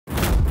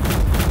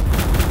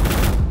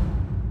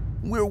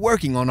We're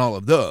working on all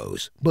of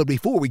those. But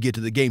before we get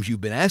to the games you've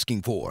been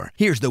asking for,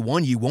 here's the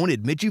one you won't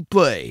admit you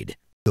played.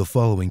 The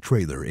following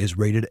trailer is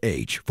rated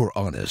H for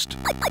honest.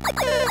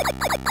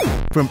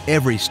 From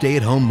every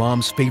stay-at-home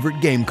mom's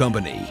favorite game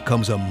company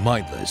comes a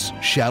mindless,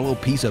 shallow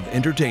piece of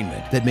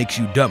entertainment that makes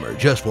you dumber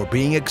just for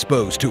being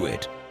exposed to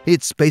it.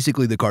 It's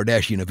basically the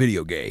Kardashian of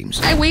video games.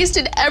 I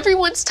wasted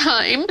everyone's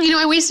time.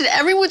 I wasted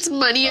everyone's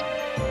money.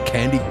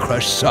 Candy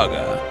Crush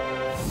Saga.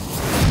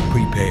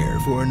 Prepare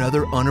for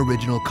another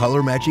unoriginal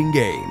color-matching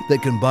game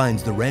that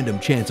combines the random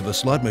chance of a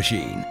slot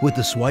machine with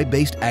the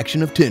swipe-based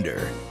action of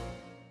Tinder.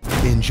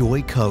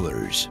 Enjoy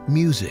colors,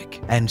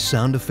 music, and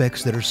sound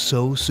effects that are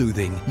so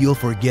soothing you'll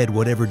forget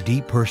whatever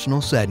deep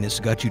personal sadness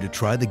got you to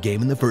try the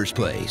game in the first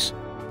place.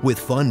 With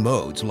fun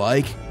modes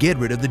like get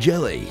rid of the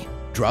jelly,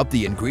 drop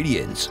the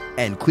ingredients,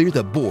 and clear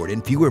the board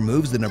in fewer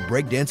moves than a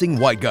breakdancing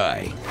white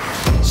guy.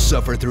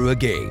 Suffer through a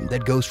game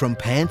that goes from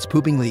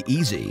pants-poopingly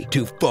easy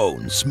to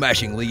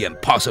phone-smashingly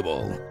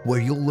impossible, where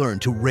you'll learn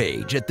to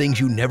rage at things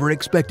you never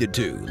expected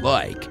to,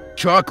 like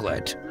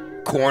chocolate,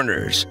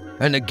 corners,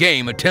 and a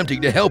game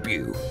attempting to help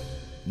you.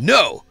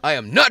 No, I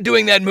am not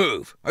doing that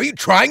move. Are you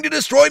trying to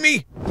destroy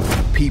me?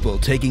 People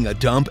taking a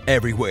dump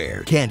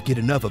everywhere can't get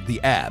enough of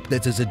the app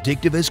that's as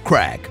addictive as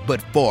crack,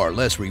 but far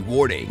less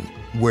rewarding.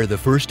 Where the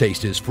first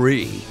taste is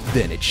free,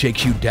 then it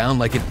shakes you down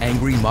like an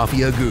angry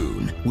mafia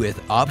goon,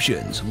 with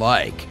options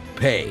like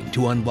paying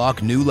to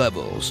unlock new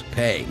levels,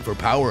 paying for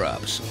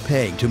power-ups,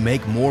 paying to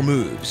make more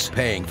moves,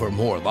 paying for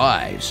more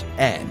lives,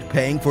 and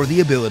paying for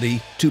the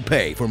ability to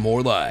pay for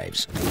more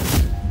lives.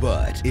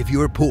 But if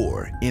you're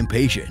poor,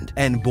 impatient,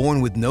 and born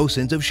with no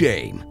sense of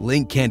shame,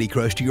 link Candy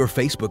Crush to your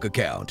Facebook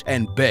account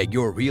and beg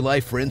your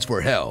real-life friends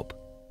for help.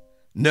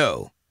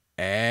 No,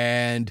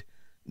 and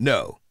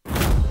no.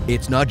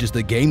 It's not just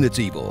the game that's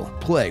evil.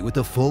 Play with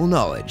the full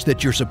knowledge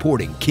that you're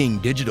supporting King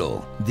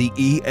Digital, the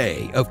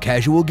EA of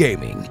casual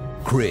gaming.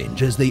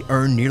 Cringe as they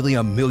earn nearly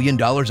 $1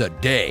 million a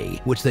day,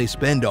 which they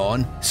spend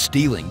on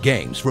stealing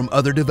games from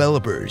other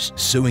developers,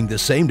 suing the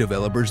same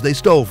developers they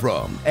stole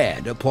from,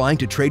 and applying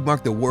to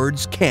trademark the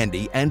words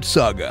Candy and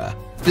Saga,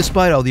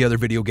 despite all the other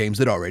video games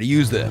that already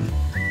use them.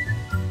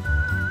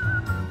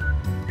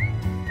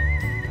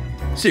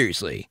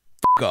 Seriously,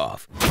 f***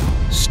 off.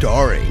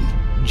 Starring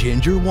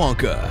Ginger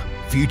Wonka,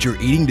 Future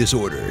Eating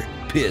Disorder,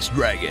 Piss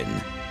Dragon,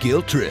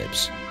 Guilt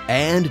Trips,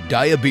 and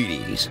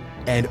Diabetes.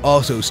 And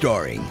also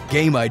starring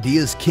Game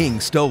Ideas King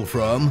stole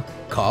from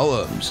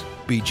Columns,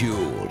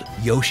 Bejeweled,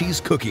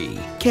 Yoshi's Cookie,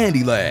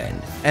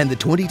 Candyland, and the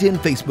 2010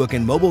 Facebook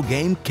and mobile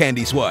game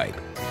Candy Swipe.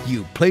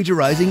 You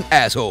plagiarizing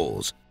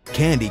assholes.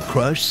 Candy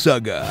Crush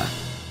Saga.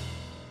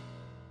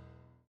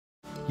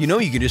 You know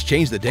you can just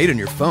change the date on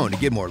your phone to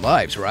get more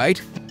lives,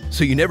 right?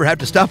 So you never have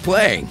to stop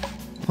playing.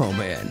 Oh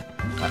man,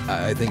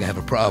 I think I have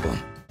a problem.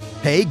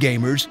 Hey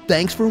gamers,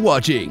 thanks for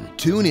watching.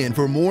 Tune in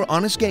for more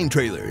honest game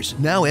trailers,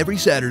 now every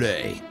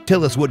Saturday.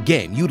 Tell us what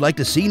game you'd like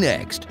to see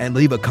next, and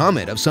leave a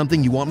comment of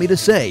something you want me to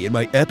say in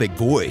my epic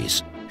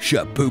voice.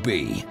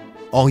 Shapoopy.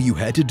 All you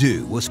had to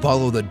do was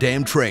follow the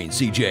damn train,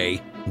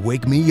 CJ.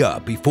 Wake me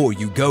up before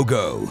you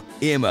go.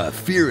 Emma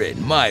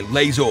fearing my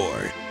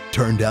laser.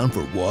 Turn down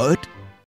for what?